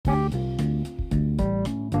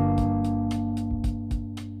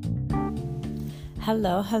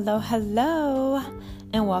Hello, hello, hello,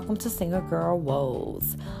 and welcome to Single Girl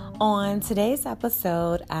Woes. On today's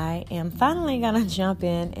episode, I am finally going to jump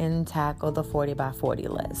in and tackle the 40 by 40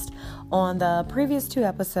 list. On the previous two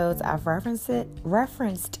episodes, I've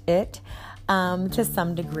referenced it to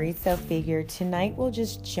some degree, so figure tonight we'll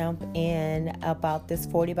just jump in about this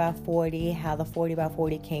 40 by 40, how the 40 by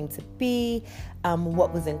 40 came to be,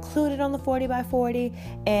 what was included on the 40 by 40,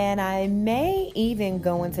 and I may even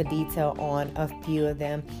go into detail on a few of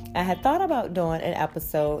them. I had thought about doing an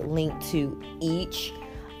episode linked to each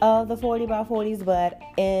of the 40 by 40s, but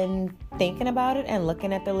in thinking about it and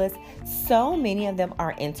looking at the list, so many of them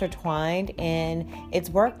are intertwined, and it's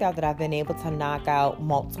worked out that I've been able to knock out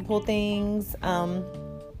multiple things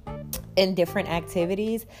in different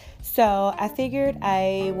activities. So I figured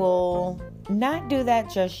I will not do that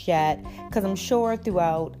just yet, because I'm sure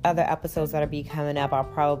throughout other episodes that'll be coming up, I'll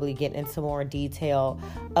probably get into more detail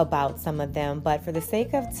about some of them. But for the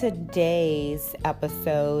sake of today's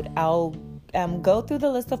episode, I'll go through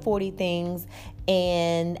the list of 40 things,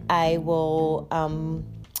 and I will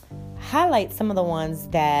highlight some of the ones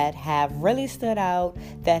that have really stood out,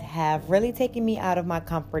 that have really taken me out of my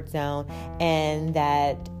comfort zone, and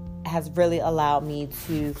that has really allowed me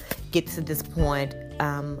to get to this point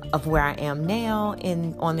of where I am now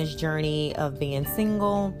on this journey of being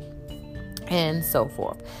single and so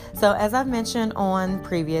forth. So as I've mentioned on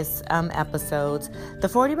previous episodes, the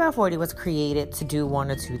 40 by 40 was created to do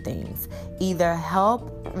one or two things: either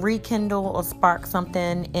help rekindle or spark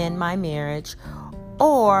something in my marriage,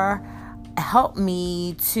 or help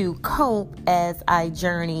me to cope as I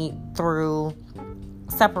journey through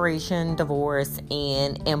separation, divorce,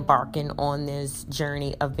 and embarking on this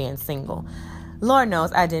journey of being single. Lord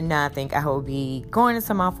knows I did not think I would be going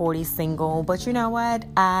into my 40s single, but you know what?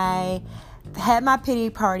 I had my pity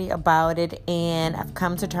party about it, and I've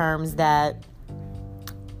come to terms that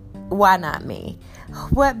why not me?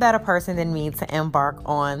 What better person than me to embark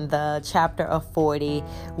on the chapter of 40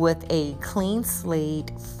 with a clean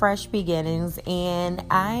slate, fresh beginnings, and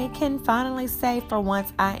I can finally say for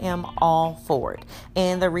once I am all for it.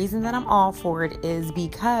 And the reason that I'm all for it is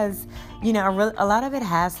because, a lot of it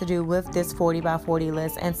has to do with this 40 by 40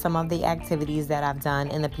 list and some of the activities that I've done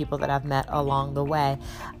and the people that I've met along the way.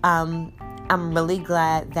 I'm really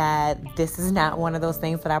glad that this is not one of those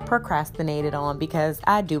things that I procrastinated on, because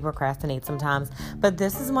I do procrastinate sometimes. But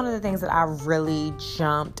this is one of the things that I really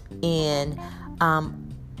jumped in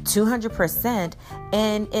 200%.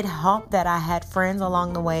 And it helped that I had friends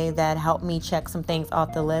along the way that helped me check some things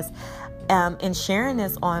off the list. And sharing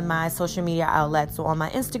this on my social media outlets, so on my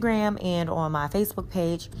Instagram and on my Facebook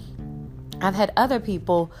page, I've had other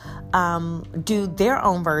people do their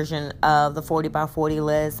own version of the 40 by 40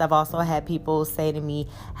 list. I've also had people say to me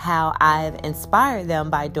how I've inspired them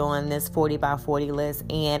by doing this 40 by 40 list.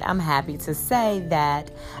 And I'm happy to say that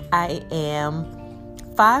I am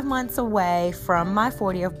 5 months away from my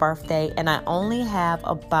 40th birthday, and I only have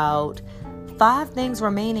about 5 things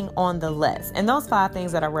remaining on the list. And those 5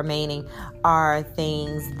 things that are remaining are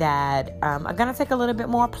things that are going to take a little bit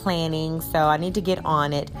more planning. So I need to get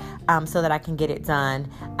on it so that I can get it done.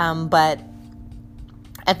 But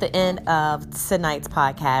at the end of tonight's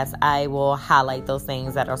podcast, I will highlight those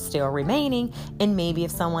things that are still remaining. And maybe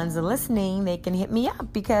if someone's listening, they can hit me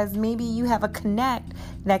up, because maybe you have a connect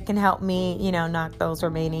that can help me, knock those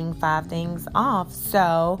remaining 5 things off.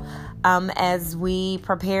 So as we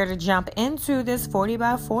prepare to jump into this 40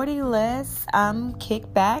 by 40 list,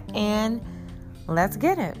 kick back and let's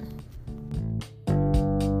get it.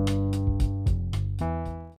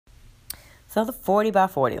 So the 40 by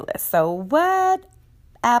 40 list. So what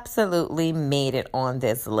absolutely made it on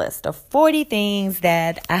this list of 40 things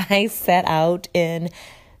that I set out in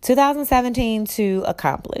 2017 to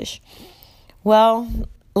accomplish? Well,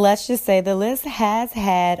 let's just say the list has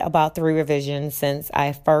had about 3 revisions since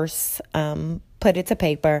I first put it to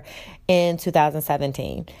paper in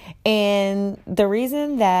 2017. And the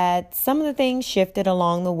reason that some of the things shifted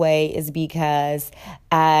along the way is because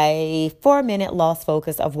I, for a minute, lost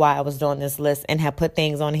focus of why I was doing this list and had put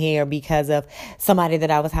things on here because of somebody that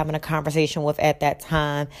I was having a conversation with at that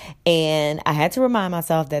time. And I had to remind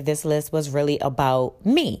myself that this list was really about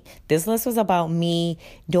me. This list was about me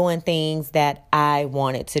doing things that I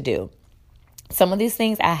wanted to do. Some of these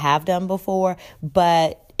things I have done before,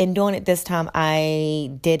 but in doing it this time,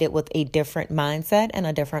 I did it with a different mindset and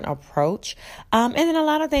a different approach. And then a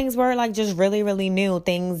lot of things were like just really, really new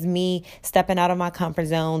things, me stepping out of my comfort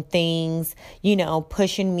zone, things,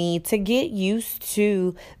 pushing me to get used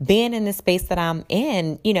to being in the space that I'm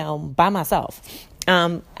in, by myself.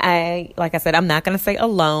 Like I said, I'm not going to say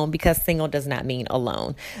alone because single does not mean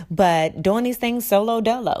alone, but doing these things solo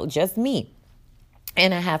dolo, just me.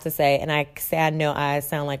 And I have to say, I know I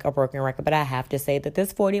sound like a broken record, but I have to say that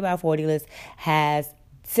this 40 by 40 list has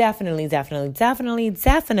definitely been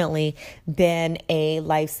a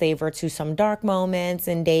lifesaver to some dark moments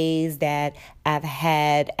and days that I've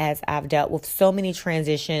had as I've dealt with so many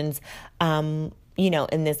transitions,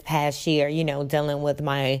 in this past year, dealing with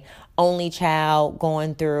my only child,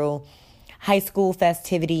 going through high school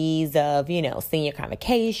festivities of, senior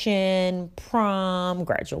convocation, prom,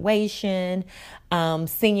 graduation,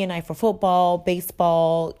 senior night for football,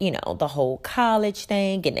 baseball, the whole college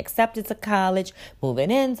thing, getting accepted to college,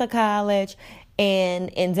 moving into college. And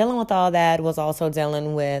in dealing with all that was also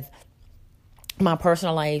dealing with my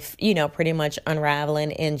personal life, pretty much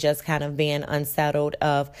unraveling and just kind of being unsettled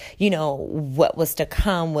of, what was to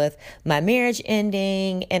come with my marriage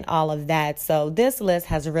ending and all of that. So this list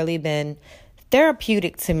has really been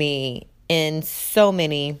therapeutic to me in so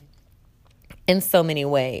many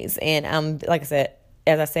ways. And like I said,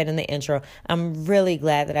 as I said in the intro, I'm really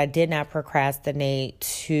glad that I did not procrastinate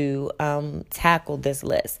to tackle this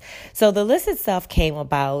list. So the list itself came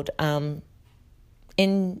about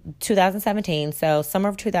in 2017, so summer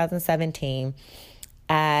of 2017,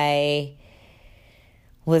 I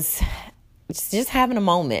was just having a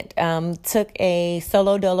moment. Took a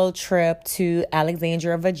solo dolo trip to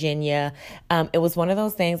Alexandria, Virginia. It was one of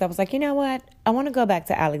those things I was like, you know what? I want to go back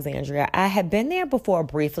to Alexandria. I had been there before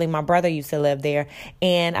briefly. My brother used to live there,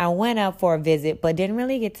 and I went up for a visit, but didn't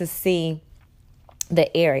really get to see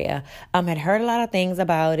the area. Had heard a lot of things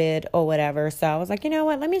about it or whatever. So I was like, you know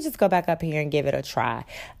what? Let me just go back up here and give it a try.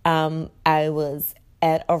 I was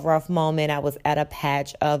at a rough moment. I was at a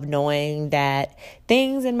patch of knowing that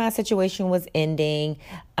things in my situation was ending.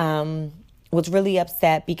 Was really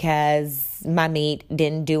upset because my mate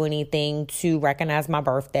didn't do anything to recognize my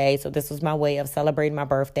birthday. So this was my way of celebrating my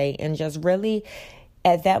birthday, and just really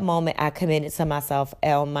at that moment, I committed to myself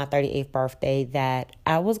on my 38th birthday that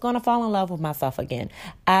I was going to fall in love with myself again.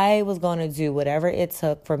 I was going to do whatever it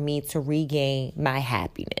took for me to regain my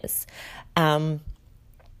happiness. And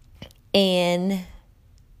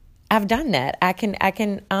I've done that. I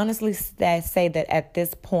can honestly say that at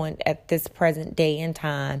this point, at this present day in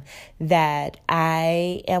time, that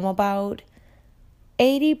I am about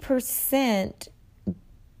 80%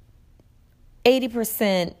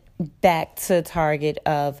 back to target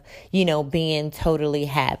of, being totally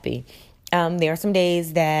happy. There are some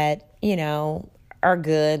days that, are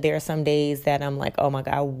good. There are some days that I'm like, oh my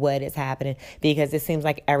God, what is happening? Because it seems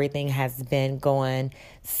like everything has been going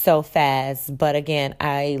so fast. But again,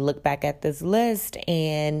 I look back at this list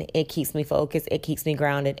and it keeps me focused. It keeps me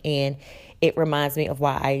grounded, and it reminds me of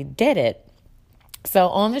why I did it. So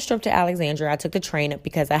on this trip to Alexandria, I took the train up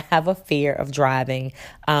because I have a fear of driving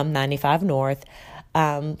 95 North.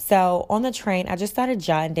 So on the train, I just started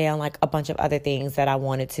jotting down like a bunch of other things that I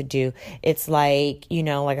wanted to do. It's like,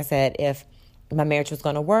 like I said, if my marriage was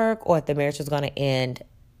going to work or if the marriage was going to end,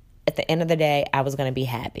 at the end of the day, I was going to be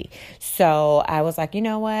happy. So I was like, you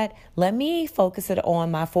know what? Let me focus it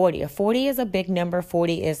on my 40. 40 is a big number.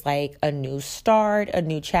 40 is like a new start, a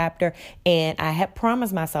new chapter. And I had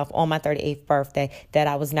promised myself on my 38th birthday that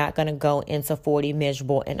I was not going to go into 40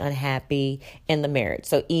 miserable and unhappy in the marriage.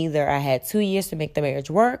 So either I had 2 years to make the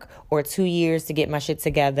marriage work or 2 years to get my shit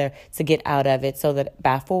together to get out of it, so that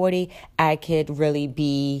by 40, I could really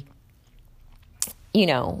be,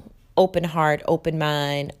 open heart, open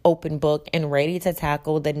mind, open book, and ready to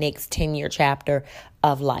tackle the next 10-year chapter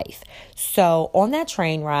of life. So on that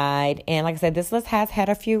train ride, and like I said, this list has had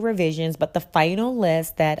a few revisions, but the final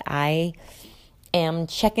list that I am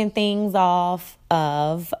checking things off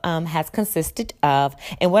of has consisted of,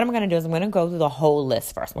 and what I'm going to do is I'm going to go through the whole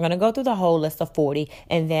list first. I'm going to go through the whole list of 40,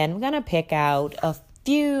 and then I'm going to pick out a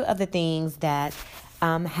few of the things that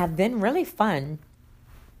have been really fun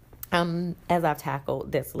as I've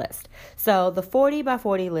tackled this list. So the 40 by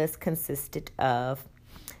 40 list consisted of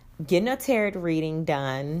getting a tarot reading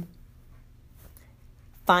done,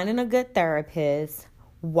 finding a good therapist,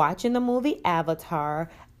 watching the movie Avatar.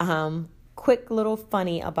 Quick little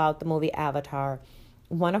funny about the movie Avatar.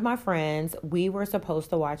 One of my friends, we were supposed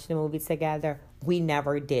to watch the movie together. We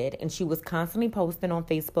never did. And she was constantly posting on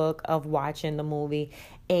Facebook of watching the movie.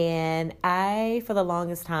 And I, for the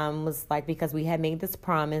longest time, was like, because we had made this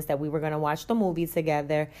promise that we were going to watch the movie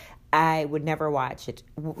together, I would never watch it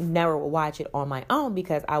on my own,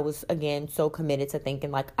 because I was, again, so committed to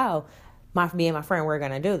thinking like, oh, me and my friend, we're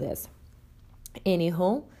going to do this.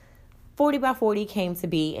 Anywho, 40 by 40 came to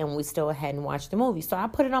be, and we still hadn't watched the movie. So I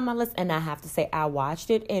put it on my list, and I have to say I watched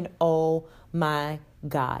it, and oh my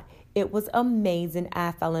God. It was amazing.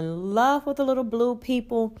 I fell in love with the little blue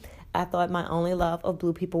people. I thought my only love of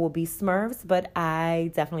blue people would be Smurfs, but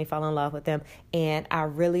I definitely fell in love with them. And I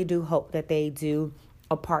really do hope that they do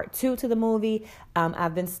a part 2 to the movie.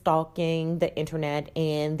 I've been stalking the internet,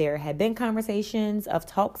 and there have been conversations of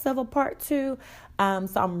talks of a part 2. So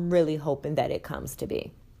I'm really hoping that it comes to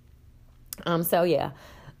be.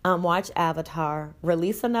 Watch Avatar,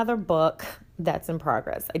 release another book that's in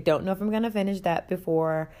progress. I don't know if I'm going to finish that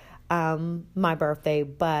before my birthday,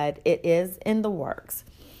 but it is in the works.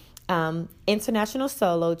 International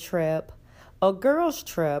solo trip, a girls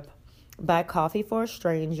trip, buy coffee for a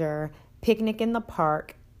stranger, picnic in the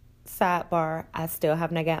park. Sidebar, I still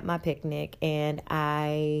have not got my picnic, and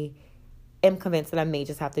I am convinced that I may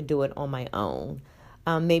just have to do it on my own.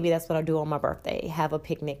 Maybe that's what I'll do on my birthday, have a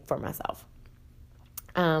picnic for myself.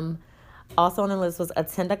 Also on the list was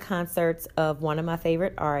attend a concert of one of my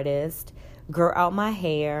favorite artists, grow out my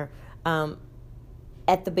hair.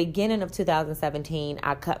 At the beginning of 2017,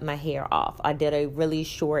 I cut my hair off. I did a really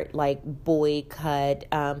short, boy cut,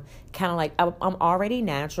 kind of like, I'm already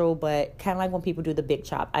natural, but kind of like when people do the big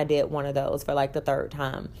chop. I did one of those for the third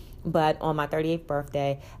time. But on my 38th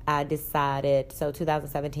birthday,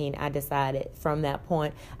 2017, I decided from that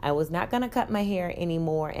point, I was not going to cut my hair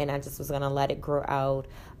anymore, and I just was going to let it grow out.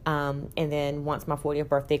 And then once my 40th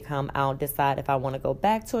birthday come, I'll decide if I want to go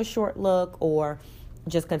back to a short look or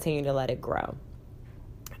just continue to let it grow.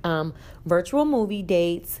 Virtual movie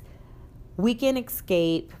dates, weekend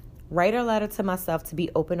escape, write a letter to myself to be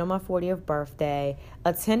open on my 40th birthday,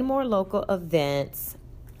 attend more local events,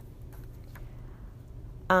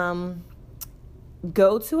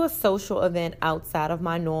 go to a social event outside of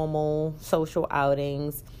my normal social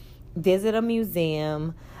outings, visit a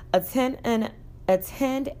museum, attend an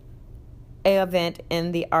event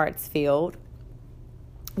in the arts field,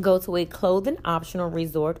 go to a clothing optional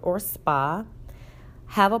resort or spa,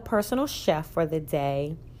 have a personal chef for the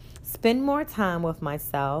day, spend more time with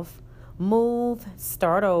myself, move,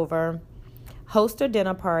 start over, host a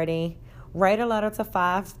dinner party, write a letter to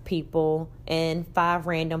 5 people, and 5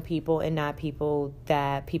 random people, and not people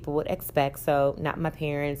that people would expect. So not my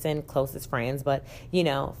parents and closest friends, but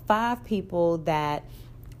 5 people that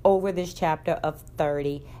over this chapter of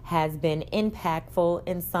 30 has been impactful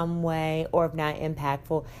in some way, or if not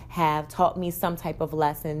impactful, have taught me some type of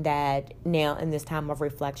lesson that now in this time of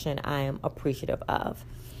reflection I am appreciative of.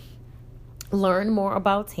 Learn more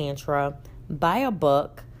about Tantra, buy a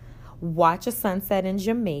book, watch a sunset in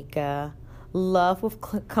Jamaica, love with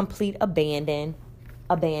complete abandon.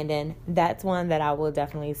 That's one that I will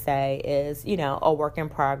definitely say is, a work in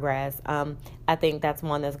progress. I think that's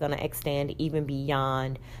one that's going to extend even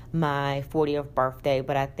beyond my 40th birthday.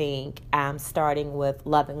 But I think I'm starting with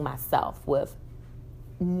loving myself with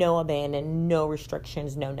no abandon, no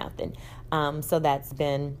restrictions, no nothing. So that's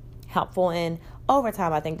been helpful. And over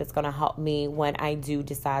time, I think that's going to help me when I do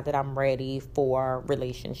decide that I'm ready for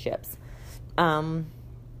relationships.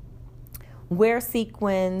 Wear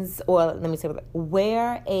sequins,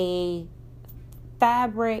 wear a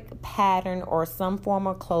fabric pattern or some form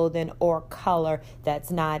of clothing or color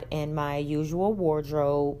that's not in my usual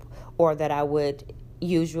wardrobe, or that I would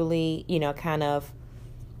usually, kind of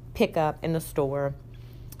pick up in the store.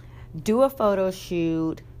 Do a photo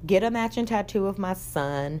shoot, get a matching tattoo of my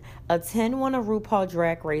son, attend one of RuPaul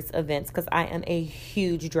Drag Race events because I am a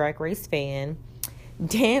huge Drag Race fan,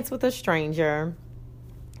 dance with a stranger,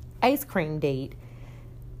 ice cream date,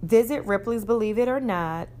 visit Ripley's Believe It or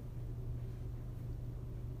Not,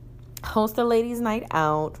 host a ladies' night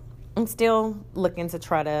out. I'm still looking to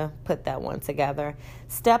try to put that one together.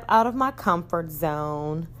 Step out of my comfort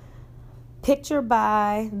zone, picture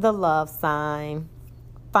by the love sign,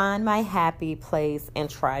 find my happy place,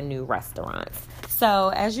 and try new restaurants.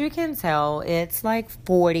 So as you can tell, it's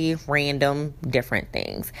 40 random different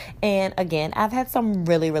things. And again, I've had some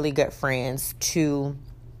really, really good friends to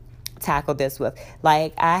tackle this with. I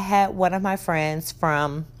had one of my friends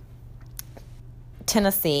from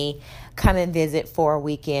Tennessee come and visit for a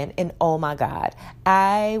weekend, and oh my God,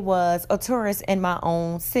 I was a tourist in my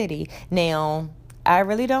own city. Now, I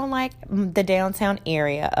really don't like the downtown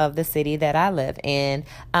area of the city that I live in,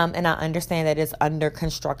 and I understand that it's under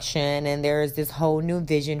construction, and there's this whole new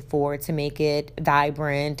vision for it to make it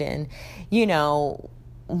vibrant and,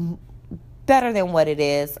 better than what it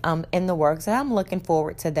is in the works, and I'm looking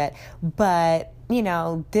forward to that. But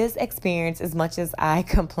this experience, as much as I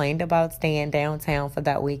complained about staying downtown for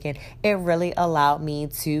that weekend, it really allowed me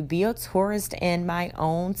to be a tourist in my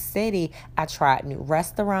own city. I tried new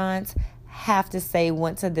restaurants. Have to say,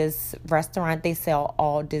 went to this restaurant, they sell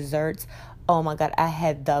all desserts. Oh my God, I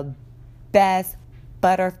had the best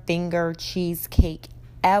Butterfinger cheesecake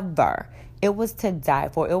ever. It was to die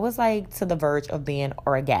for. It was like to the verge of being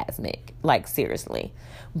orgasmic, like seriously.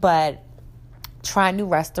 But try new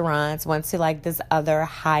restaurants, went to like this other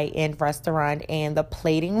high-end restaurant, and the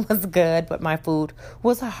plating was good, but my food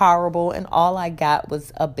was horrible, and all I got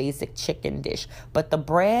was a basic chicken dish. But the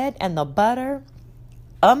bread and the butter,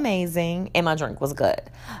 amazing, and my drink was good.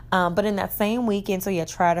 But in that same weekend, so yeah,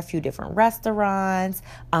 tried a few different restaurants,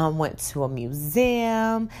 went to a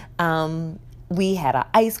museum, we had an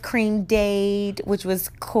ice cream date, which was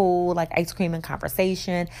cool, like ice cream and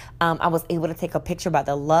conversation. I was able to take a picture by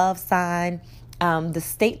the love sign. The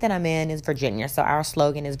state that I'm in is Virginia, so our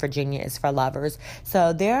slogan is Virginia is for lovers.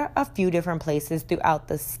 So there are a few different places throughout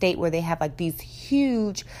the state where they have like these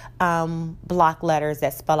huge block letters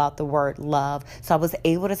that spell out the word love. So I was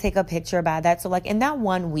able to take a picture by that. So like in that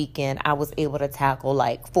one weekend, I was able to tackle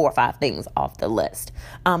like 4 or 5 things off the list.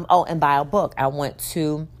 And buy a book. I went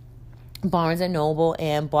to Barnes & Noble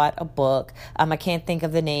and bought a book. I can't think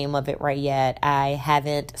of the name of it right yet. I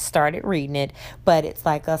haven't started reading it, but it's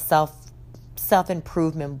like a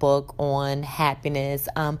self-improvement book on happiness.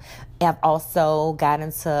 I've also got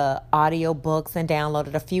into audiobooks and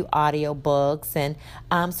downloaded a few audiobooks. And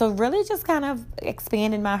so really just kind of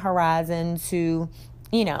expanded my horizon to,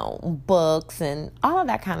 books and all of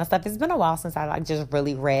that kind of stuff. It's been a while since I just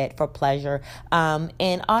really read for pleasure. And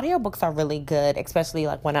audiobooks are really good, especially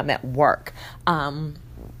like when I'm at work. So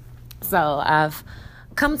I've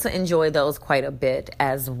come to enjoy those quite a bit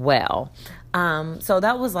as well. So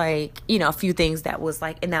that was like, a few things that was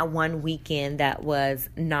like in that one weekend that was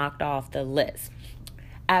knocked off the list.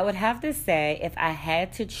 I would have to say if I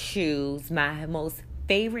had to choose my most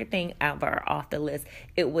favorite thing ever off the list,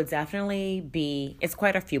 it would definitely be, it's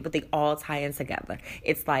quite a few, but they all tie in together.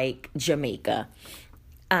 It's like Jamaica.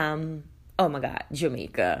 Oh my God,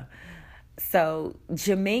 Jamaica. So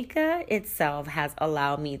Jamaica itself has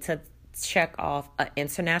allowed me to check off an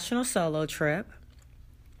international solo trip.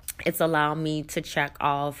 It's allowed me to check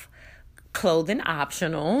off clothing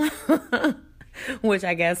optional, which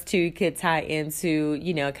I guess too could tie into,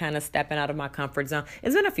 kind of stepping out of my comfort zone.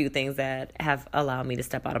 It's been a few things that have allowed me to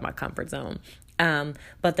step out of my comfort zone.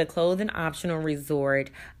 But the clothing optional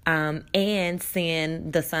resort, and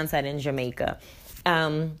seeing the sunset in Jamaica.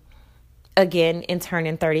 Again, in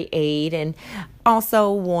turning 38 and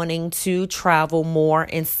also wanting to travel more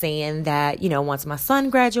and saying that, once my son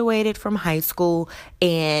graduated from high school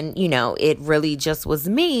and, it really just was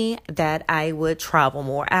me that I would travel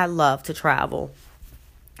more. I love to travel.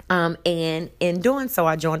 And in doing so,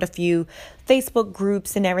 I joined a few Facebook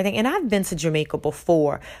groups and everything. And I've been to Jamaica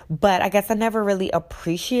before, but I guess I never really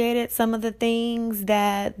appreciated some of the things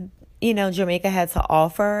that Jamaica had to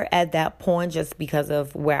offer at that point just because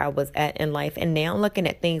of where I was at in life. And now I'm looking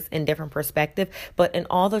at things in different perspective. But in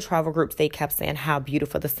all the travel groups, they kept saying how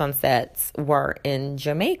beautiful the sunsets were in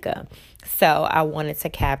Jamaica. So I wanted to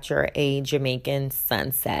capture a Jamaican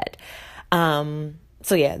sunset.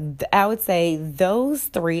 So yeah, I would say those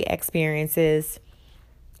 3 experiences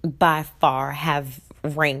by far have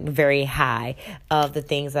ranked very high of the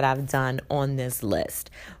things that I've done on this list.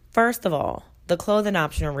 First of all, the clothing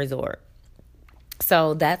optional resort.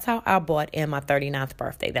 So that's how I bought in my 39th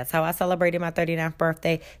birthday. That's how I celebrated my 39th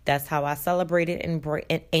birthday. That's how I celebrated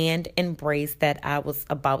and embraced that I was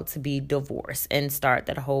about to be divorced and start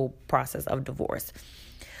that whole process of divorce.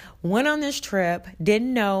 Went on this trip,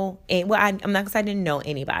 didn't know, I'm not going to say I didn't know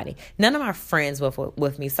anybody. None of my friends were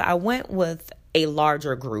with me. So I went with a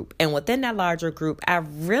larger group. And within that larger group, I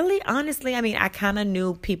really, honestly, I kind of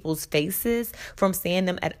knew people's faces from seeing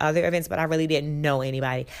them at other events, but I really didn't know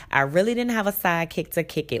anybody. I really didn't have a sidekick to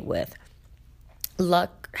kick it with.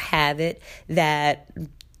 Luck have it that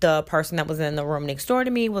the person that was in the room next door to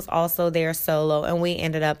me was also there solo, and we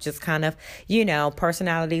ended up just kind of,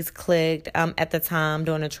 personalities clicked at the time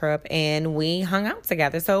during the trip, and we hung out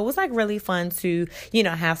together. So it was like really fun to,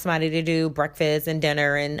 have somebody to do breakfast and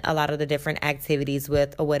dinner and a lot of the different activities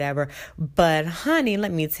with or whatever. But honey,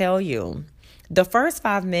 let me tell you, the first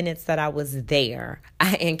 5 minutes that I was there,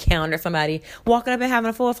 I encountered somebody walking up and having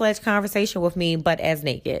a full-fledged conversation with me, but as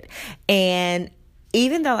naked. And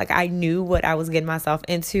even though I knew what I was getting myself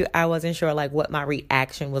into, I wasn't sure what my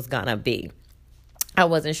reaction was gonna be. I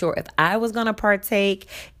wasn't sure if I was going to partake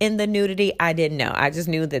in the nudity. I didn't know. I just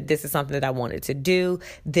knew that this is something that I wanted to do.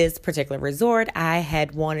 This particular resort, I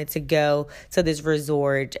had wanted to go to this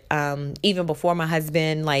resort even before my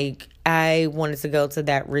husband. I wanted to go to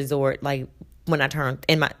that resort when I turned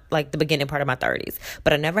in my, like the beginning part of my 30s.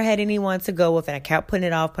 But I never had anyone to go with, and I kept putting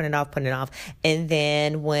it off. And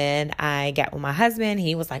then when I got with my husband,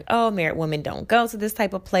 he was like, oh, married women don't go to this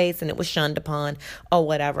type of place. And it was shunned upon or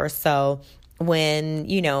whatever. So when,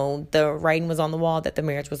 the writing was on the wall that the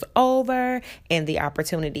marriage was over and the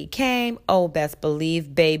opportunity came, oh, best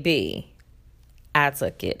believe, baby, I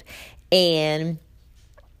took it. And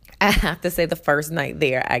I have to say, the first night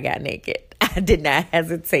there, I got naked. I did not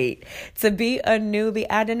hesitate. To be a newbie,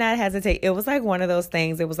 I did not hesitate. It was like one of those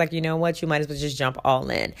things. It was like, you know what? You might as well just jump all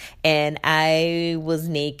in. And I was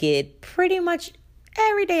naked pretty much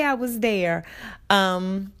every day I was there,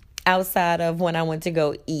 outside of when I went to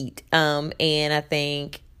go eat. And I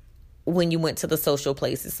think when you went to the social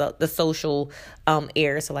places, so the social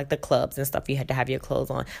areas, so like the clubs and stuff, you had to have your clothes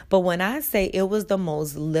on. But when I say it was the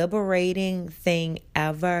most liberating thing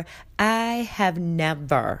ever, I have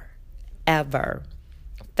never, ever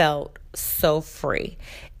felt so free.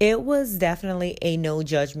 It was definitely a no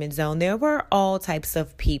judgment zone. There were all types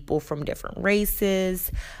of people from different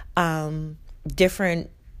races, different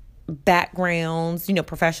backgrounds,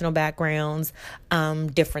 professional backgrounds,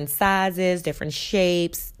 different sizes, different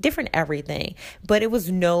shapes, different everything. But it was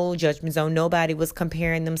no judgment zone. Nobody was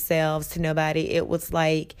comparing themselves to nobody. It was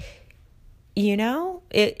like,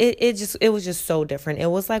 it was just so different. It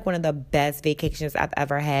was like one of the best vacations I've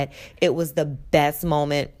ever had. It was the best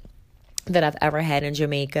moment that I've ever had in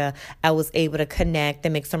Jamaica. I was able to connect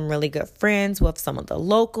and make some really good friends with some of the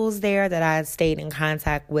locals there that I stayed in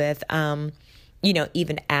contact with,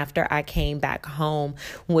 even after I came back home,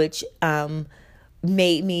 which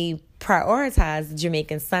made me prioritize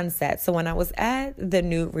Jamaican sunset. So when I was at the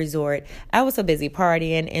Nude Resort, I was so busy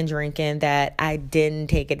partying and drinking that I didn't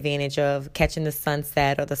take advantage of catching the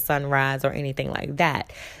sunset or the sunrise or anything like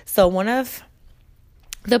that. So one of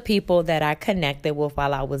the people that I connected with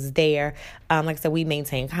while I was there, like I said, we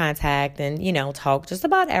maintained contact and, talked just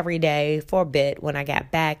about every day for a bit when I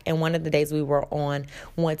got back. And one of the days we were on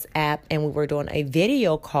WhatsApp and we were doing a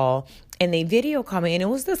video call, and they video called me, and it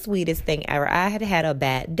was the sweetest thing ever. I had had a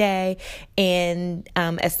bad day, and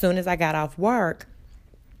as soon as I got off work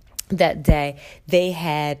that day, they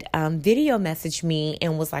had video messaged me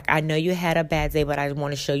and was like, I know you had a bad day, but I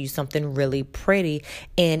want to show you something really pretty.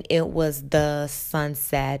 And it was the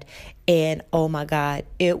sunset. And oh my God,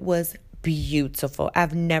 it was beautiful.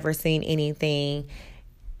 I've never seen anything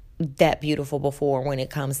that beautiful before when it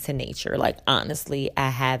comes to nature. Like, honestly, I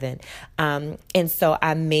haven't. And so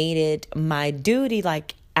I made it my duty,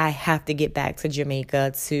 like, I have to get back to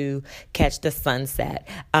Jamaica to catch the sunset.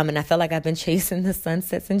 And I feel like I've been chasing the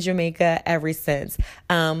sunsets in Jamaica ever since.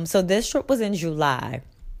 So this trip was in July.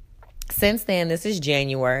 Since then, this is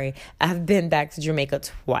January, I've been back to Jamaica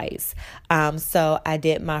twice. So I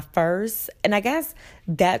did my first, and I guess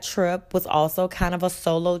that trip was also kind of a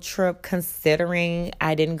solo trip, considering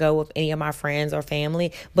I didn't go with any of my friends or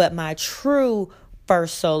family. But my true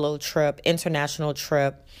first solo trip, international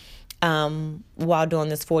trip, while doing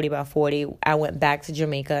this 40 by 40, I went back to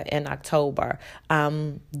Jamaica in October.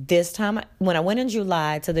 This time, when I went in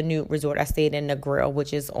July to the Nude Resort, I stayed in the Grill,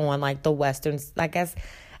 which is on like the western, I guess,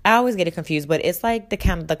 I always get it confused, but it's like the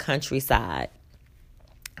kind of the countryside.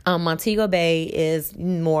 Montego Bay is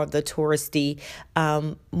more of the touristy,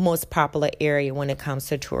 most popular area when it comes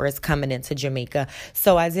to tourists coming into Jamaica.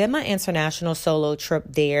 So I did my international solo trip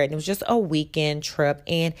there, and it was just a weekend trip,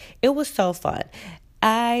 and it was so fun.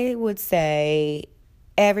 I would say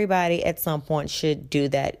everybody at some point should do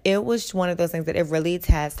that. It was one of those things that it really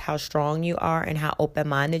tests how strong you are and how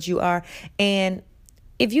open-minded you are. And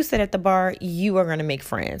if you sit at the bar, you are going to make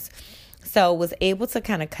friends. So was able to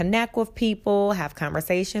kind of connect with people, have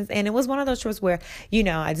conversations. And it was one of those trips where,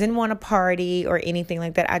 I didn't want to party or anything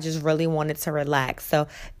like that. I just really wanted to relax. So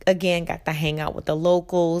again, got to hang out with the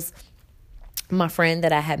locals. My friend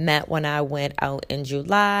that I had met when I went out in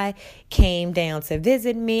July came down to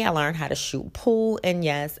visit me. I learned how to shoot pool. And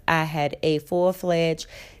yes, I had a full-fledged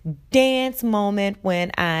dance moment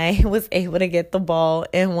when I was able to get the ball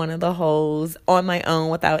in one of the holes on my own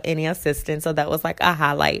without any assistance. So that was like a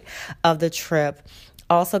highlight of the trip.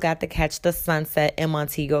 Also got to catch the sunset in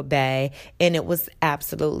Montego Bay, and it was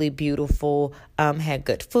absolutely beautiful. Had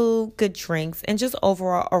good food, good drinks, and just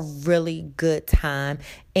overall a really good time.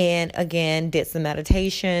 And again, did some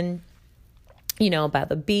meditation, by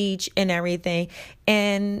the beach and everything.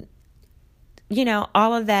 And,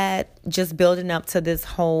 all of that just building up to this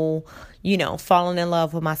whole, falling in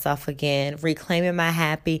love with myself again, reclaiming my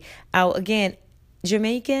happy. Again,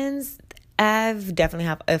 Jamaicans, I've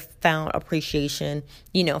definitely found appreciation,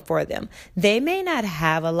 for them. They may not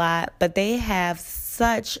have a lot, but they have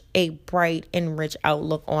such a bright and rich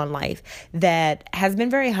outlook on life that has been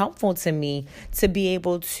very helpful to me to be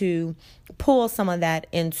able to pull some of that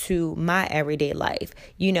into my everyday life.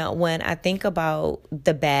 When I think about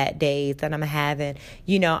the bad days that I'm having,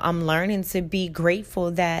 I'm learning to be grateful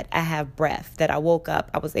that I have breath, that I woke up,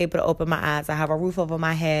 I was able to open my eyes, I have a roof over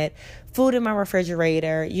my head, food in my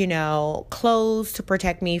refrigerator, clothes to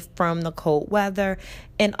protect me from the cold weather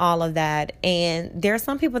and all of that. And there are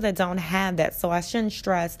some people that don't have that, so I shouldn't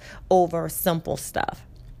stress over simple stuff.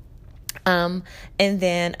 And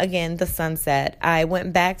then again, the sunset. I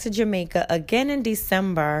went back to Jamaica again in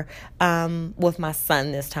December, with my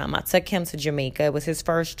son this time. I took him to Jamaica. It was his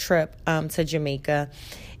first trip, to Jamaica.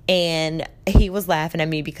 And he was laughing at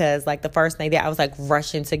me because the first night there, I was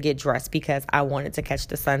rushing to get dressed because I wanted to catch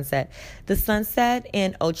the sunset. The sunset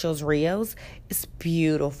in Ocho's Rios is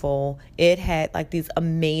beautiful. It had these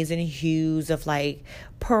amazing hues of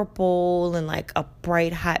purple and a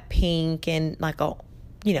bright hot pink and a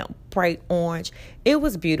bright orange. It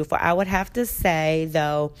was beautiful. I would have to say,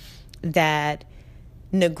 though, that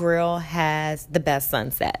Negril has the best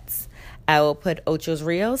sunsets. I will put Ocho's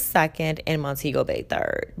Rios second and Montego Bay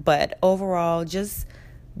third. But overall, just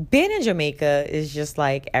being in Jamaica is just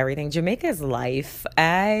everything. Jamaica is life.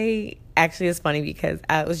 It's funny because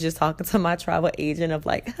I was just talking to my travel agent of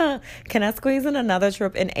can I squeeze in another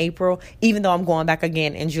trip in April, even though I'm going back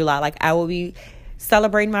again in July? I will be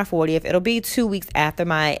celebrating my 40th. It'll be 2 weeks after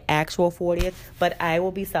my actual 40th, but I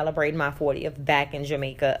will be celebrating my 40th back in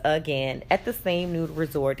Jamaica again at the same nude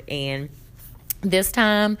resort. And this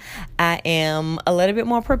time I am a little bit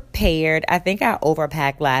more prepared. I think I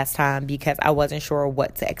overpacked last time because I wasn't sure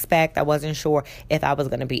what to expect. I wasn't sure if I was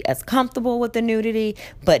going to be as comfortable with the nudity,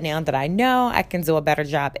 but now that I know, I can do a better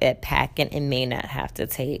job at packing and may not have to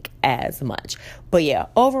take as much. But yeah,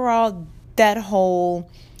 overall, that whole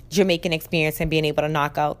Jamaican experience and being able to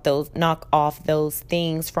knock off those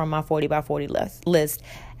things from my 40 by 40 list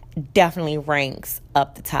definitely ranks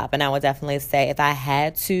up the top. And I would definitely say if I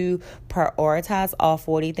had to prioritize all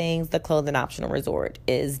 40 things, the clothing optional resort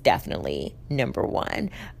is definitely number one.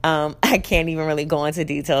 I can't even really go into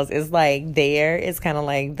details. It's there is kind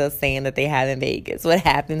of the saying that they have in Vegas. What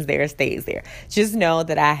happens there stays there. Just know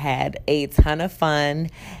that I had a ton of fun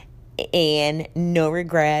and no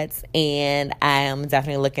regrets, and I am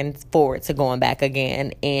definitely looking forward to going back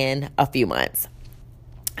again in a few months.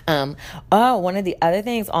 One of the other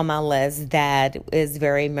things on my list that is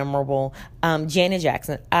very memorable, Janet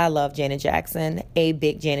Jackson. I love Janet Jackson, a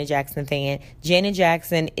big Janet Jackson fan. Janet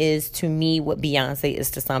Jackson is to me what Beyonce is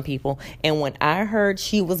to some people, and when I heard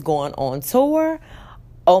she was going on tour,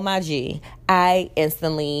 oh my G, I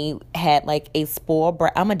instantly had a spoiled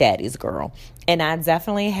brat. I'm a daddy's girl. And I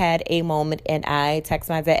definitely had a moment, and I texted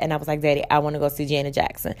my dad and I was like, Daddy, I want to go see Janet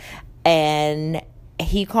Jackson. And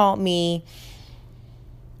he called me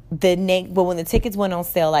but when the tickets went on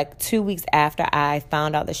sale 2 weeks after I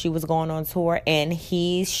found out that she was going on tour, and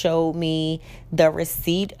he showed me the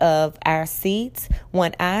receipt of our seats.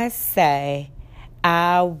 When I say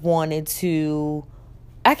I wanted to,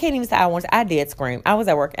 I can't even say I did scream. I was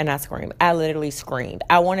at work and I screamed. I literally screamed.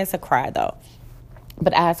 I wanted to cry though,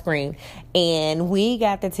 but I screamed. And we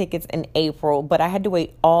got the tickets in April, but I had to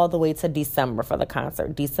wait all the way to December for the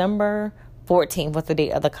concert. December 14th was the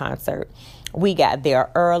date of the concert. We got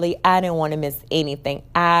there early. I didn't want to miss anything.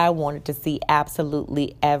 I wanted to see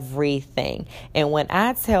absolutely everything. And when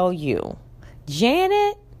I tell you,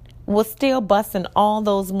 Janet was still busting all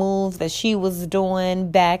those moves that she was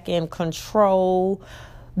doing back in Control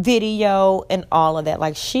video and all of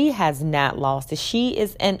that. She has not lost it. She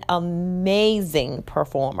is an amazing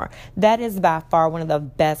performer. That is by far one of the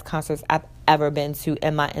best concerts I've ever been to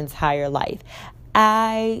in my entire life.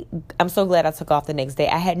 I'm so glad I took off the next day.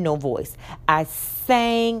 I had no voice. I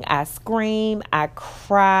sang, I screamed, I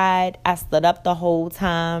cried, I stood up the whole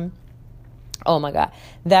time. Oh my God,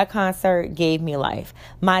 that concert gave me life.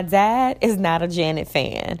 My dad is not a Janet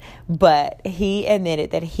fan, but he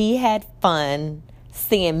admitted that he had fun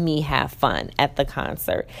seeing me have fun at the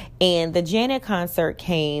concert. And the Janet concert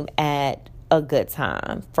came at a good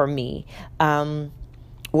time for me.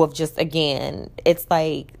 With just, again, it's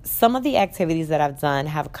some of the activities that I've done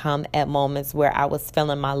have come at moments where I was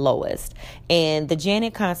feeling my lowest. And the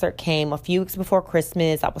Janet concert came a few weeks before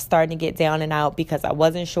Christmas. I was starting to get down and out because I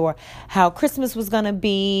wasn't sure how Christmas was going to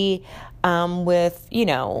be with,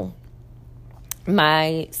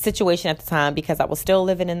 my situation at the time, because I was still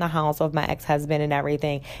living in the house with my ex-husband and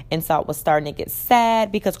everything. And so I was starting to get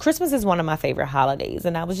sad because Christmas is one of my favorite holidays.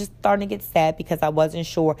 And I was just starting to get sad because I wasn't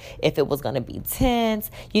sure if it was going to be tense.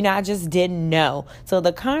 I just didn't know. So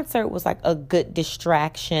the concert was like a good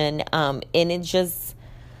distraction. And it just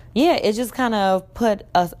kind of put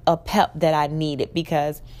a pep that I needed,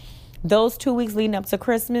 because those 2 weeks leading up to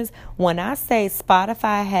Christmas, when I say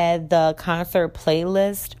Spotify had the concert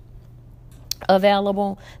playlist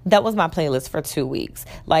available, that was my playlist for 2 weeks.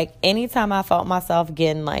 Like, anytime I felt myself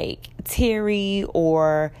getting like teary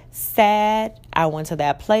or sad, I went to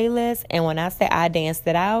that playlist, and when I say I danced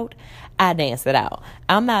it out, I danced it out.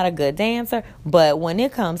 I'm not a good dancer, but when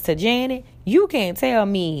it comes to Janet, you can't tell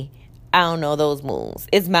me I don't know those moves.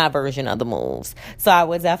 It's my version of the moves. So I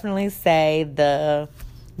would definitely say the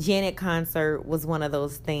Janet concert was one of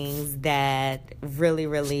those things that really,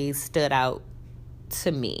 really stood out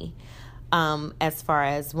to me. As far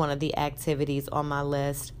as one of the activities on my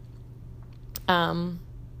list.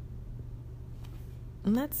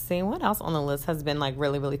 Let's see, what else on the list has been like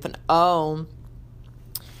really, really fun?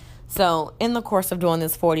 So in the course of doing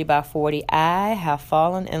this 40 by 40, I have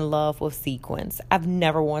fallen in love with sequins. I've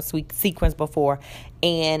never worn sequins before.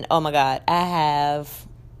 And oh my God, I have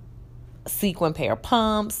sequin pair of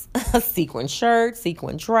pumps, a sequin shirt,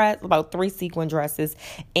 sequin dress, about 3 sequin dresses.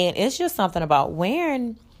 And it's just something about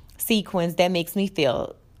wearing sequins that makes me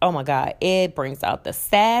feel, oh my God, it brings out the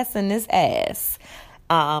sass in this ass.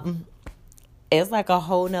 It's like a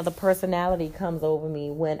whole nother personality comes over me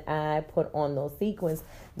when I put on those sequins.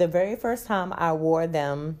 The very first time I wore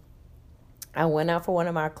them, I went out for one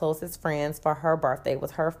of my closest friends for her birthday. It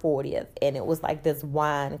was her 40th, and it was like this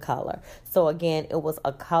wine color. So again, it was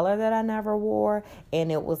a color that I never wore,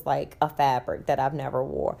 and it was like a fabric that I've never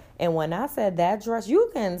wore. And when I said that dress,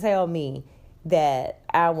 you can tell me that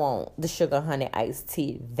I want the sugar honey iced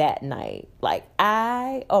tea that night. Like,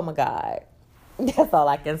 oh my God. That's all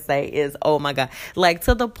I can say is, oh my God. Like,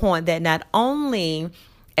 to the point that not only,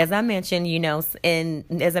 as I mentioned,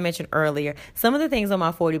 and as I mentioned earlier, some of the things on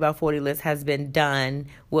my 40 by 40 list has been done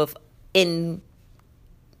with in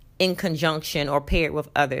conjunction or paired with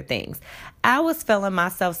other things. I was feeling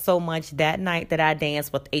myself so much that night that I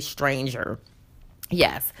danced with a stranger.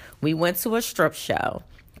 Yes, we went to a strip show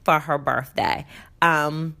for her birthday.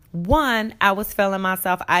 One, I was feeling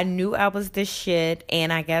myself. I knew I was the shit,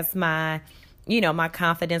 and I guess my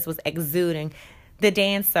confidence was exuding. The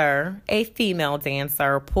dancer, a female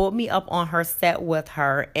dancer, pulled me up on her set with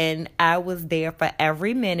her, and I was there for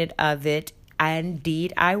every minute of it.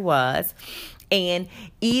 Indeed, I was. And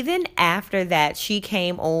even after that, she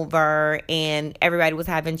came over and everybody was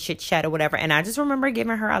having chit chat or whatever. And I just remember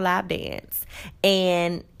giving her a lap dance,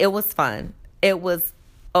 and it was fun. It was,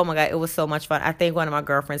 oh my God, it was so much fun. I think one of my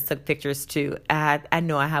girlfriends took pictures too. I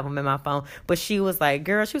know I have them in my phone, but she was like,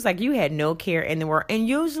 you had no care in the world. And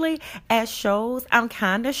usually at shows, I'm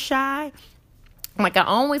kind of shy. Like, I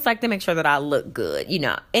always like to make sure that I look good.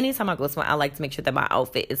 Anytime I go somewhere, I like to make sure that my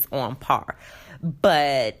outfit is on par.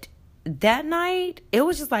 But that night, it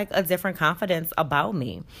was just like a different confidence about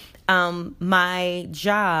me. My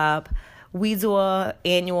job, we do a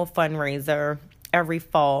annual fundraiser every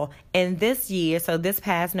fall. And this year, so this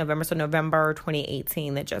past November, so November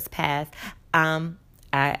 2018 that just passed,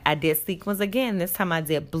 I did sequins again. This time I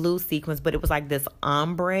did blue sequins, but it was like this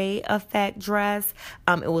ombre effect dress.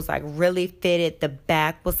 It was like really fitted. The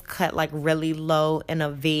back was cut like really low in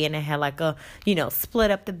a V, and it had like a,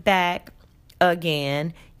 split up the back.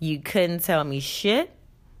 Again, you couldn't tell me shit.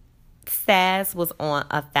 Sass was on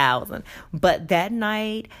 1,000. But that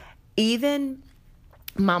night, even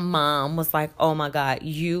my mom was like, oh my God,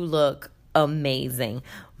 you look amazing.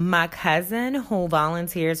 My cousin, who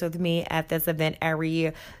volunteers with me at this event every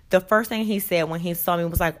year, the first thing he said when he saw me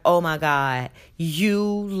was like, oh my God, you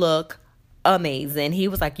look amazing. He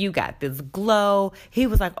was like, you got this glow. He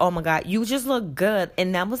was like, oh my God, you just look good.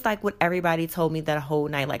 And that was like what everybody told me that whole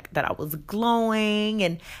night, like that I was glowing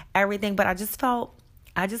and everything. But I just felt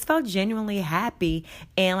genuinely happy.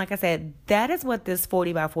 And like I said, that is what this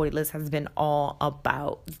 40 by 40 list has been all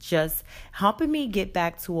about. Just helping me get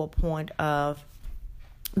back to a point of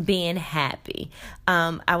being happy.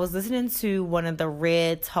 I was listening to one of the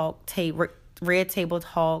Red Table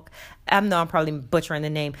Talk. I know I'm probably butchering the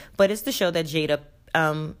name, but it's the show that Jada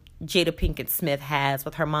Pinkett Smith has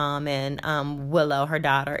with her mom, and Willow, her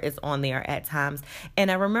daughter, is on there at times.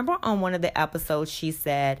 And I remember on one of the episodes, she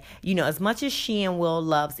said, as much as she and Will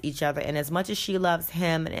loves each other, and as much as she loves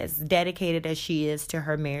him, and as dedicated as she is to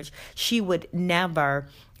her marriage, she would never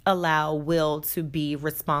allow Will to be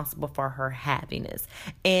responsible for her happiness.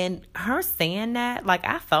 And her saying that, like,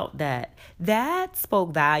 I felt that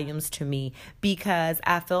spoke volumes to me, because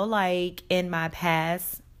I feel like in my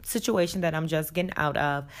past situation that I'm just getting out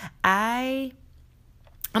of, I'm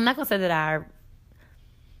not going to say that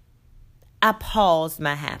I paused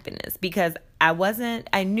my happiness, because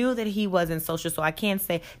I knew that he wasn't social, so I can't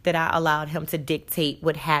say that I allowed him to dictate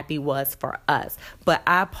what happy was for us. But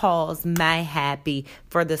I paused my happy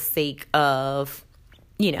for the sake of,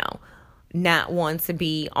 not wanting to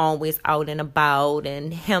be always out and about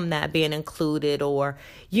and him not being included or,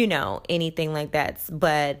 anything like that.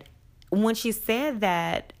 But when she said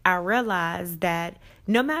that, I realized that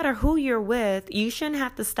no matter who you're with, you shouldn't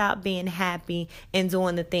have to stop being happy and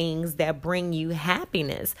doing the things that bring you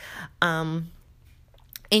happiness. And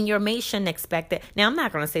your mate shouldn't expect it. Now, I'm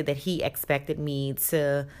not going to say that he expected me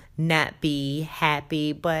to not be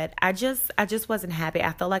happy, but I just wasn't happy.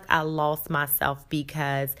 I felt like I lost myself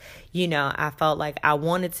because, I felt like I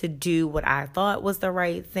wanted to do what I thought was the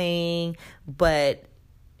right thing, but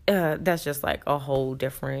that's just like a whole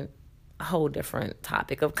different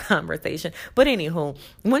topic of conversation. But anywho,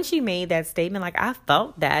 when she made that statement, like, I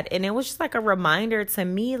felt that, and it was just like a reminder to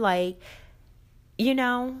me, like,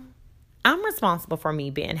 I'm responsible for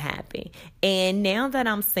me being happy. And now that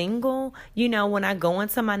I'm single, when I go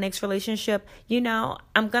into my next relationship,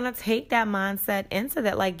 I'm going to take that mindset into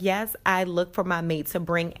that. Like, yes, I look for my mate to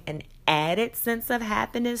bring an added sense of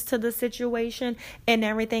happiness to the situation and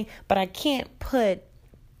everything, but I can't put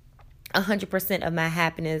 100% of my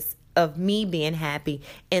happiness of me being happy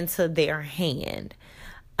into their hand.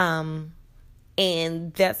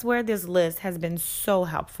 And that's where this list has been so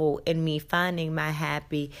helpful in me finding my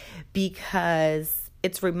happy, because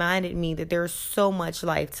it's reminded me that there's so much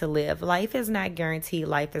life to live. Life is not guaranteed.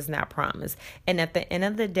 Life is not promised. And at the end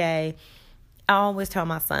of the day, I always tell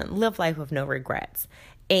my son, live life with no regrets.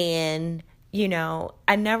 And,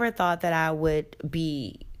 I never thought that I would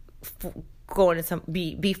be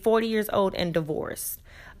be 40 years old and divorced.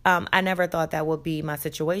 I never thought that would be my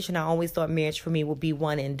situation. I always thought marriage for me would be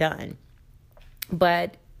one and done.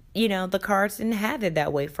 But, the cards didn't have it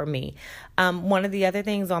that way for me. One of the other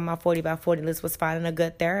things on my 40 by 40 list was finding a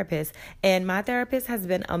good therapist. And my therapist has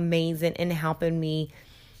been amazing in helping me,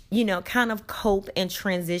 kind of cope and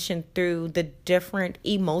transition through the different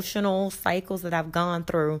emotional cycles that I've gone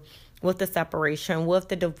through with the separation, with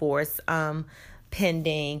the divorce,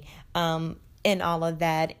 pending, and all of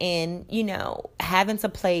that, and having to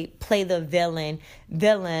play the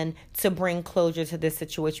villain to bring closure to this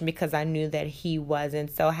situation, because I knew that he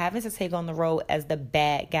wasn't. So having to take on the role as the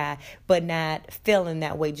bad guy, but not feeling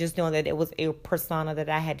that way, just knowing that it was a persona that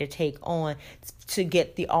I had to take on to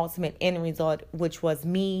get the ultimate end result, which was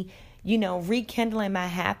me, rekindling my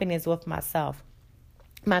happiness with myself.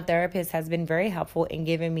 My therapist has been very helpful in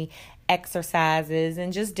giving me exercises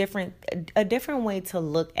and just a different way to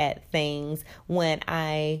look at things when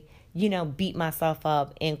I, beat myself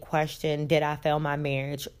up and question, did I fail my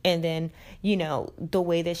marriage? And then, the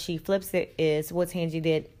way that she flips it is, well, Tangie,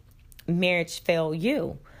 did marriage fail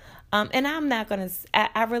you? And I'm not going to,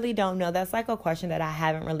 I really don't know. That's like a question that I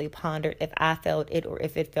haven't really pondered, if I felt it or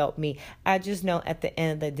if it felt me. I just know at the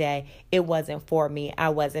end of the day, it wasn't for me. I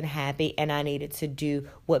wasn't happy, and I needed to do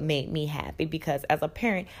what made me happy, because as a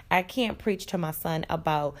parent, I can't preach to my son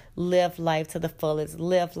about live life to the fullest,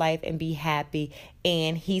 live life and be happy,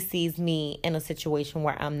 and he sees me in a situation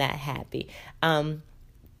where I'm not happy.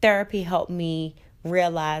 Therapy helped me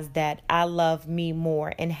realize that I love me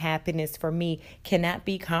more, and happiness for me cannot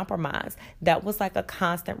be compromised. That was like a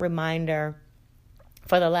constant reminder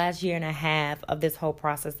for the last year and a half of this whole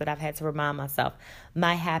process that I've had to remind myself.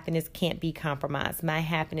 My happiness can't be compromised. My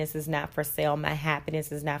happiness is not for sale. My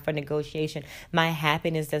happiness is not for negotiation. My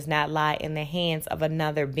happiness does not lie in the hands of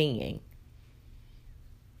another being.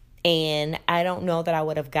 And I don't know that I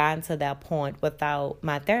would have gotten to that point without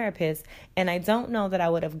my therapist. And I don't know that I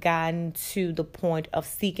would have gotten to the point of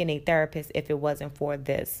seeking a therapist if it wasn't for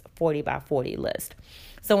this 40 by 40 list.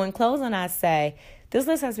 So in closing, I say this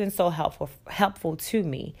list has been so helpful to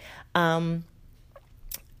me.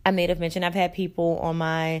 I may have mentioned I've had people on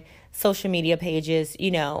my social media pages,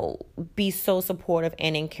 be so supportive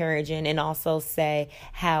and encouraging, and also say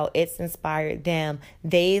how it's inspired them.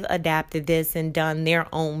 They've adapted this and done their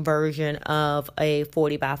own version of a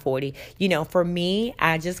 40 by 40. For me,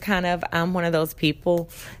 I'm one of those people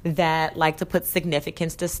that like to put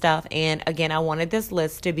significance to stuff. And again, I wanted this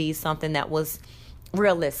list to be something that was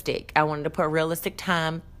realistic. I wanted to put a realistic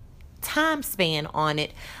time span on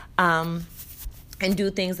it. And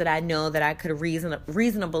do things that I know that I could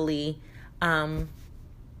reasonably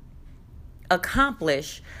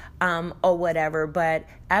accomplish or whatever. But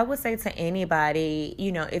I would say to anybody,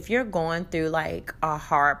 if you're going through like a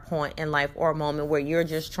hard point in life or a moment where you're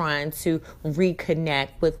just trying to reconnect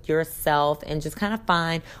with yourself and just kind of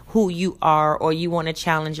find who you are, or you want to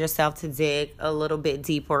challenge yourself to dig a little bit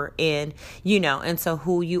deeper into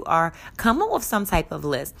who you are, come up with some type of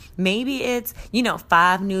list. Maybe it's,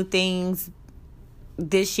 5 new things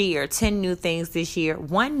this year, 10 new things this year,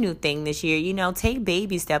 1 new thing this year, take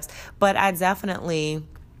baby steps. But I definitely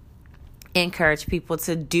encourage people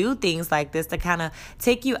to do things like this to kind of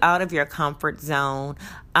take you out of your comfort zone,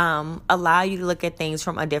 allow you to look at things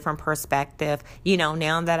from a different perspective.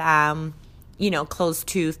 Now that I'm, close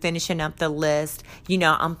to finishing up the list,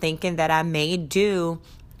 I'm thinking that I may do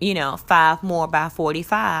 5 more by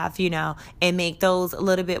 45, and make those a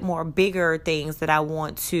little bit more bigger things that I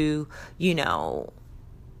want to,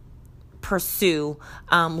 pursue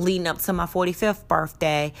leading up to my 45th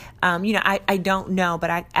birthday. I don't know,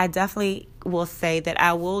 but I definitely will say that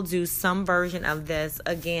I will do some version of this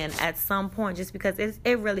again at some point, just because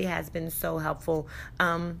it really has been so helpful.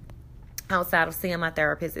 Outside of seeing my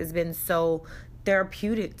therapist, it's been so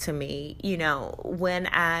therapeutic to me. When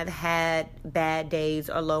I've had bad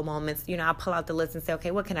days or low moments, I pull out the list and say,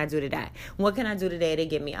 okay, what can I do today? What can I do today to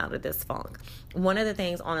get me out of this funk? One of the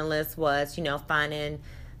things on the list was, finding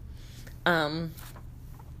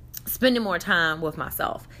spending more time with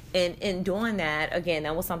myself. And in doing that, again,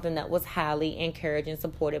 that was something that was highly encouraged and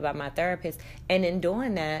supported by my therapist. And in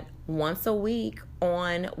doing that, once a week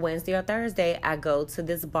on Wednesday or Thursday, I go to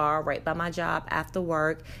this bar right by my job after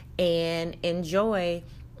work and enjoy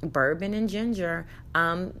bourbon and ginger.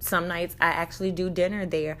 Some nights I actually do dinner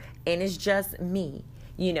there, and it's just me.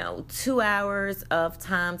 2 hours of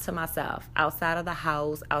time to myself, outside of the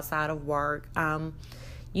house, outside of work, and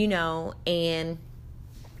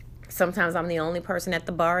sometimes I'm the only person at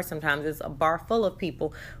the bar. Sometimes it's a bar full of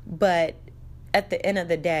people. But at the end of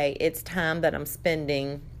the day, it's time that I'm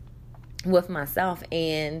spending with myself,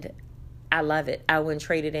 and I love it. I wouldn't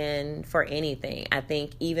trade it in for anything. I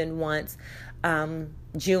think even once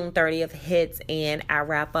June 30th hits and I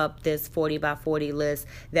wrap up this 40 by 40 list,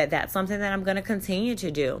 that's something that I'm going to continue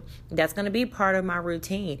to do. That's going to be part of my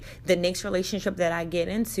routine. The next relationship that I get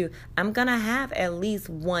into, I'm going to have at least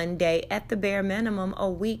one day, at the bare minimum, a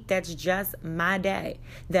week that's just my day,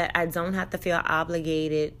 that I don't have to feel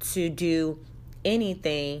obligated to do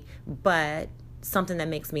anything but something that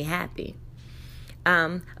makes me happy.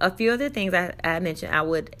 A few other things I mentioned, I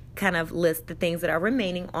would kind of list the things that are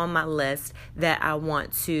remaining on my list that I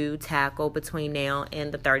want to tackle between now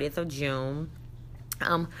and the 30th of June.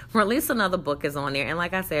 Release Another book is on there, and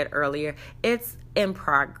like I said earlier, it's in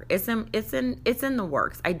progress. It's in the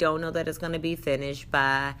works. I don't know that it's going to be finished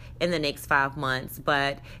in the next 5 months,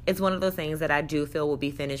 but it's one of those things that I do feel will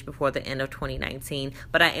be finished before the end of 2019.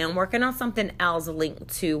 But I am working on something else linked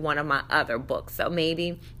to one of my other books, so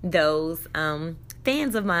maybe those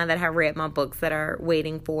fans of mine that have read my books that are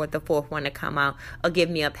waiting for the 4th one to come out will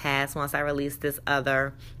give me a pass once I release this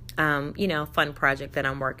other fun project that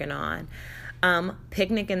I'm working on.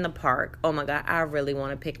 Picnic in the park. Oh my God, I really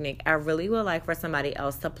want a picnic. I really would like for somebody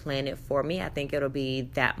else to plan it for me. I think it'll be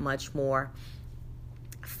that much more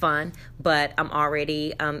fun, but I'm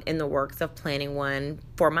already in the works of planning one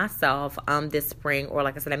for myself this spring, or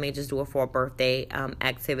like I said, I may just do it for a birthday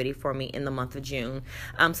activity for me in the month of June.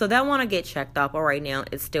 So that one to get checked off, but right now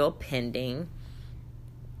it's still pending.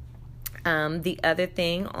 The other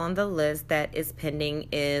thing on the list that is pending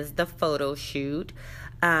is the photo shoot.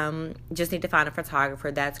 Just need to find a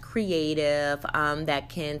photographer that's creative, that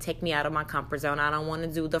can take me out of my comfort zone. I don't want to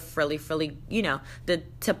do the frilly, the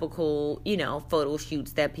typical, photo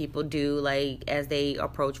shoots that people do like as they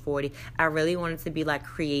approach 40. I really want it to be like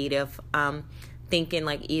creative, thinking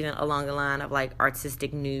like even along the line of like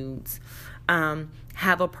artistic nudes.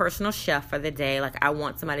 Have a personal chef for the day. Like I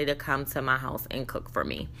want somebody to come to my house and cook for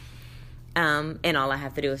me. And all I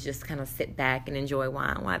have to do is just kind of sit back and enjoy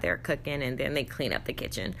wine while they're cooking, and then they clean up the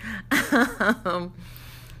kitchen.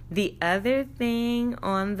 The other thing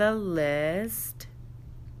on the list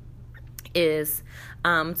is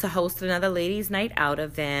to host another ladies' night out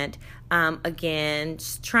event. Again,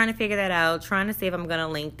 just trying to figure that out, trying to see if I'm going to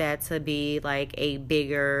link that to be like a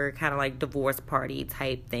bigger kind of like divorce party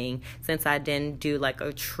type thing, since I didn't do like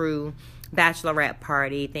a true bachelorette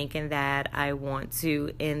party, thinking that I want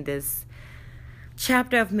to end this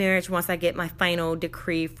chapter of marriage once I get my final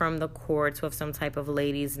decree from the courts with some type of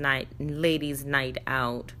ladies night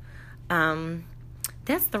out.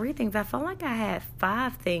 That's 3 things. I felt like I had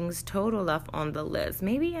 5 things total left on the list.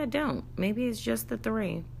 Maybe I don't. Maybe it's just the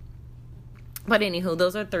 3. But anywho,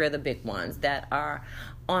 those are three of the big ones that are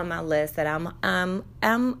on my list that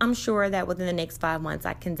I'm sure that within the next 5 months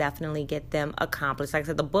I can definitely get them accomplished. Like I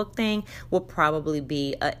said, the book thing will probably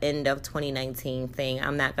be an end of 2019 thing.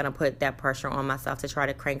 I'm not gonna put that pressure on myself to try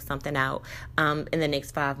to crank something out in the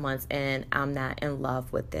next 5 months, and I'm not in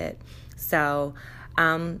love with it. So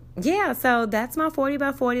so that's my 40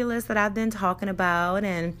 by 40 list that I've been talking about,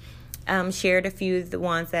 and shared a few of the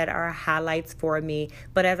ones that are highlights for me.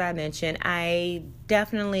 But as I mentioned, I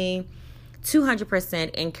definitely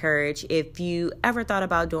 200% encourage, if you ever thought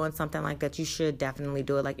about doing something like that, you should definitely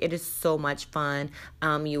do it. Like, it is so much fun.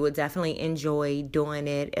 You will definitely enjoy doing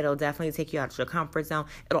it. It'll definitely take you out of your comfort zone.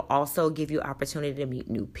 It'll also give you opportunity to meet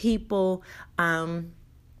new people.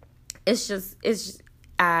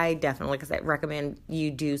 I definitely, like I said, recommend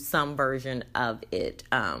you do some version of it.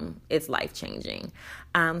 It's life-changing.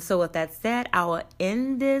 So with that said, I will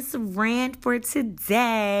end this rant for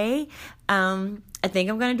today. I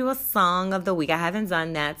think I'm going to do a song of the week. I haven't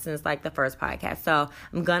done that since like the first podcast. So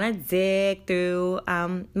I'm going to dig through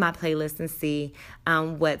my playlist and see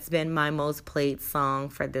what's been my most played song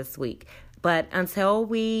for this week. But until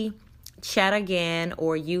we chat again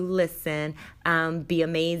or you listen, be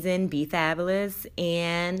amazing, be fabulous,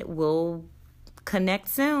 and we'll connect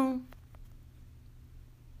soon.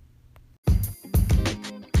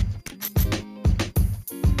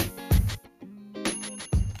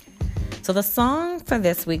 So the song for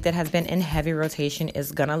this week that has been in heavy rotation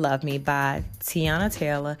is Gonna Love Me by Teyana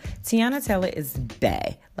Taylor. Teyana Taylor is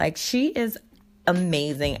bae. Like, she is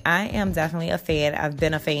amazing. I am definitely a fan. I've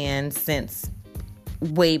been a fan since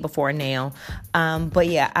way before now. But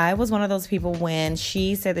yeah, I was one of those people when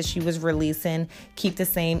she said that she was releasing Keep the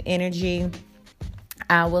Same Energy.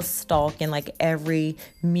 I was stalking like every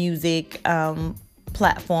music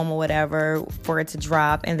platform or whatever for it to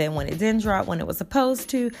drop, and then when it didn't drop when it was supposed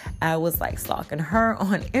to, I was like stalking her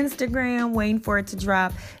on Instagram waiting for it to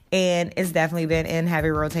drop, and it's definitely been in heavy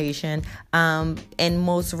rotation, and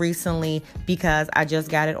most recently because I just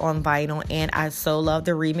got it on vinyl, and I so love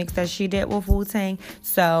the remix that she did with Wu-Tang.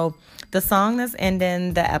 So the song that's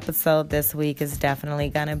ending the episode this week is definitely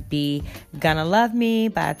gonna be Gonna Love Me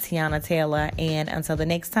by Teyana Taylor, and until the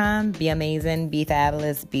next time, be amazing, be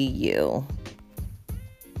fabulous, be you.